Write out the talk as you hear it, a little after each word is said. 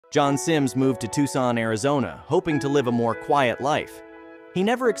John Sims moved to Tucson, Arizona, hoping to live a more quiet life. He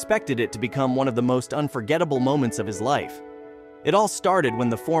never expected it to become one of the most unforgettable moments of his life. It all started when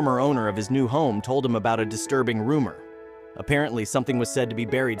the former owner of his new home told him about a disturbing rumor. Apparently, something was said to be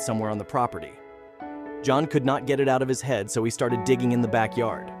buried somewhere on the property. John could not get it out of his head, so he started digging in the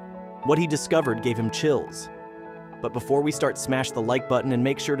backyard. What he discovered gave him chills. But before we start, smash the like button and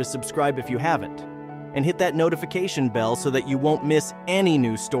make sure to subscribe if you haven't. And hit that notification bell so that you won't miss any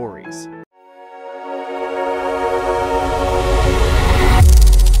new stories.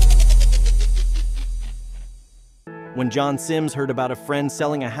 When John Sims heard about a friend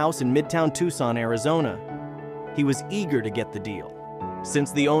selling a house in Midtown Tucson, Arizona, he was eager to get the deal.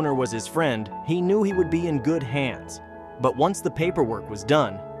 Since the owner was his friend, he knew he would be in good hands. But once the paperwork was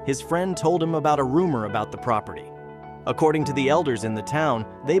done, his friend told him about a rumor about the property. According to the elders in the town,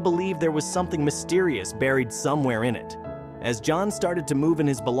 they believed there was something mysterious buried somewhere in it. As John started to move in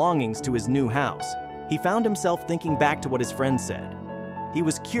his belongings to his new house, he found himself thinking back to what his friend said. He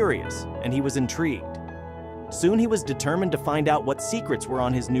was curious and he was intrigued. Soon he was determined to find out what secrets were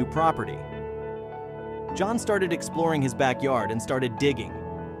on his new property. John started exploring his backyard and started digging.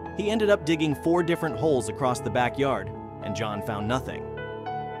 He ended up digging 4 different holes across the backyard, and John found nothing.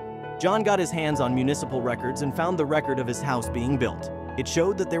 John got his hands on municipal records and found the record of his house being built. It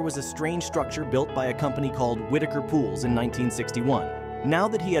showed that there was a strange structure built by a company called Whitaker Pools in 1961. Now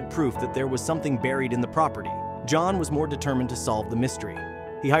that he had proof that there was something buried in the property, John was more determined to solve the mystery.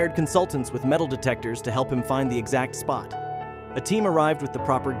 He hired consultants with metal detectors to help him find the exact spot. A team arrived with the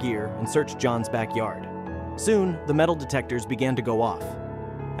proper gear and searched John's backyard. Soon, the metal detectors began to go off.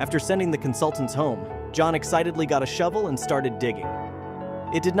 After sending the consultants home, John excitedly got a shovel and started digging.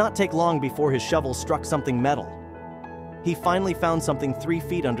 It did not take long before his shovel struck something metal. He finally found something 3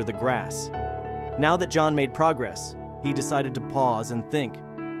 feet under the grass. Now that John made progress, he decided to pause and think,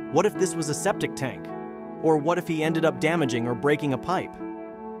 what if this was a septic tank? Or what if he ended up damaging or breaking a pipe?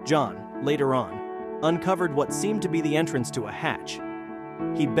 John, later on, uncovered what seemed to be the entrance to a hatch.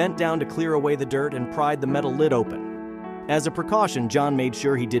 He bent down to clear away the dirt and pried the metal lid open. As a precaution, John made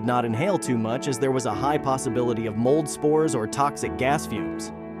sure he did not inhale too much, as there was a high possibility of mold spores or toxic gas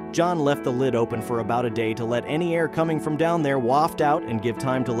fumes. John left the lid open for about a day to let any air coming from down there waft out and give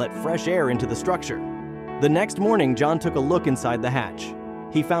time to let fresh air into the structure. The next morning, John took a look inside the hatch.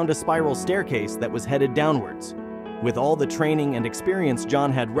 He found a spiral staircase that was headed downwards. With all the training and experience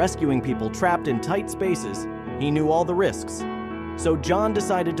John had rescuing people trapped in tight spaces, he knew all the risks. So John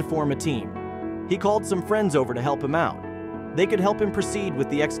decided to form a team. He called some friends over to help him out. They could help him proceed with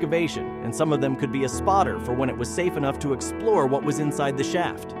the excavation, and some of them could be a spotter for when it was safe enough to explore what was inside the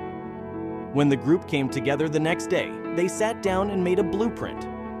shaft. When the group came together the next day, they sat down and made a blueprint.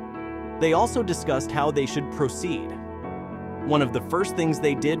 They also discussed how they should proceed. One of the first things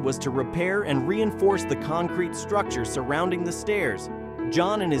they did was to repair and reinforce the concrete structure surrounding the stairs.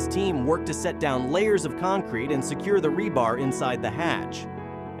 John and his team worked to set down layers of concrete and secure the rebar inside the hatch.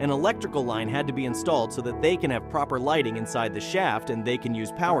 An electrical line had to be installed so that they can have proper lighting inside the shaft and they can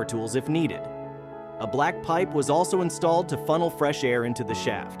use power tools if needed. A black pipe was also installed to funnel fresh air into the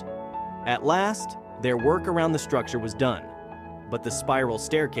shaft. At last, their work around the structure was done, but the spiral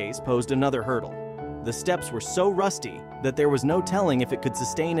staircase posed another hurdle. The steps were so rusty that there was no telling if it could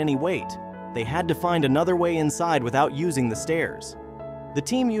sustain any weight. They had to find another way inside without using the stairs. The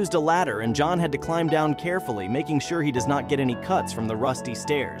team used a ladder and John had to climb down carefully, making sure he does not get any cuts from the rusty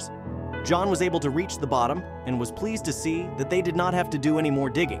stairs. John was able to reach the bottom and was pleased to see that they did not have to do any more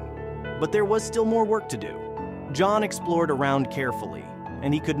digging. But there was still more work to do. John explored around carefully,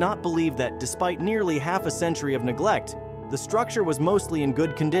 and he could not believe that despite nearly half a century of neglect, the structure was mostly in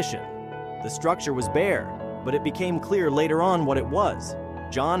good condition. The structure was bare, but it became clear later on what it was.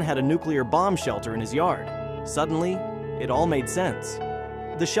 John had a nuclear bomb shelter in his yard. Suddenly, it all made sense.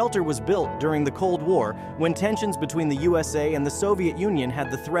 The shelter was built during the Cold War when tensions between the USA and the Soviet Union had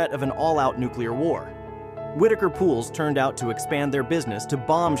the threat of an all-out nuclear war. Whitaker Pools turned out to expand their business to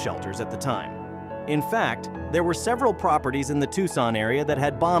bomb shelters at the time. In fact, there were several properties in the Tucson area that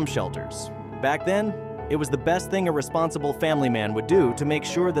had bomb shelters. Back then, it was the best thing a responsible family man would do to make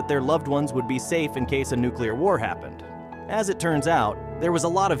sure that their loved ones would be safe in case a nuclear war happened. As it turns out, there was a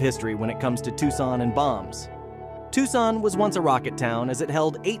lot of history when it comes to Tucson and bombs. Tucson was once a rocket town as it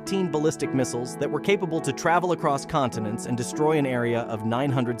held 18 ballistic missiles that were capable to travel across continents and destroy an area of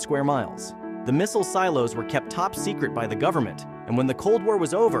 900 square miles. The missile silos were kept top secret by the government, and when the Cold War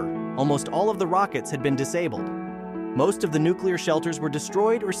was over, almost all of the rockets had been disabled. Most of the nuclear shelters were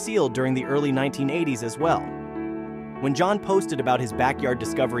destroyed or sealed during the early 1980s as well. When John posted about his backyard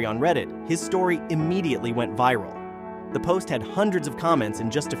discovery on Reddit, his story immediately went viral. The post had hundreds of comments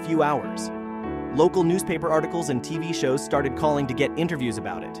in just a few hours. Local newspaper articles and TV shows started calling to get interviews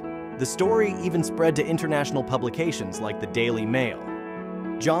about it. The story even spread to international publications like the Daily Mail.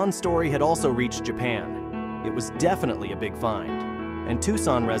 John's story had also reached Japan. It was definitely a big find. And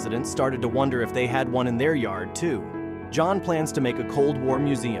Tucson residents started to wonder if they had one in their yard too. John plans to make a Cold War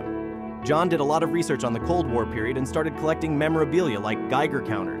museum. John did a lot of research on the Cold War period and started collecting memorabilia like Geiger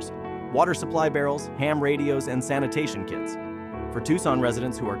counters, water supply barrels, ham radios, and sanitation kits. For Tucson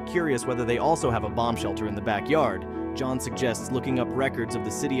residents who are curious whether they also have a bomb shelter in the backyard, John suggests looking up records of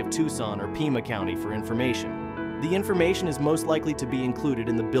the city of Tucson or Pima County for information. The information is most likely to be included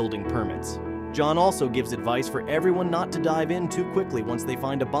in the building permits. John also gives advice for everyone not to dive in too quickly once they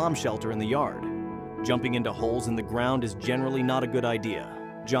find a bomb shelter in the yard. Jumping into holes in the ground is generally not a good idea.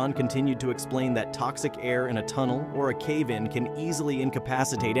 John continued to explain that toxic air in a tunnel or a cave-in can easily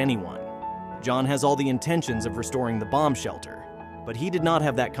incapacitate anyone. John has all the intentions of restoring the bomb shelter, but he did not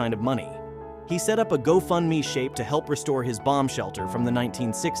have that kind of money. He set up a GoFundMe shape to help restore his bomb shelter from the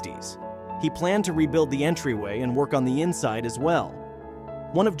 1960s. He planned to rebuild the entryway and work on the inside as well.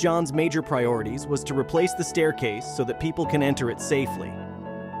 One of John's major priorities was to replace the staircase so that people can enter it safely.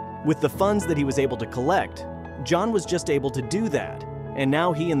 With the funds that he was able to collect, John was just able to do that, and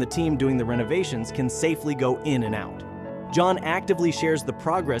now he and the team doing the renovations can safely go in and out. John actively shares the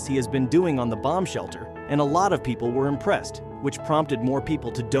progress he has been doing on the bomb shelter, and a lot of people were impressed, which prompted more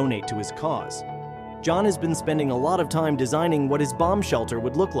people to donate to his cause. John has been spending a lot of time designing what his bomb shelter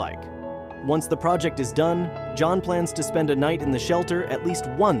would look like. Once the project is done, John plans to spend a night in the shelter at least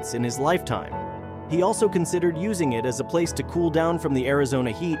once in his lifetime. He also considered using it as a place to cool down from the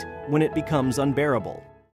Arizona heat when it becomes unbearable.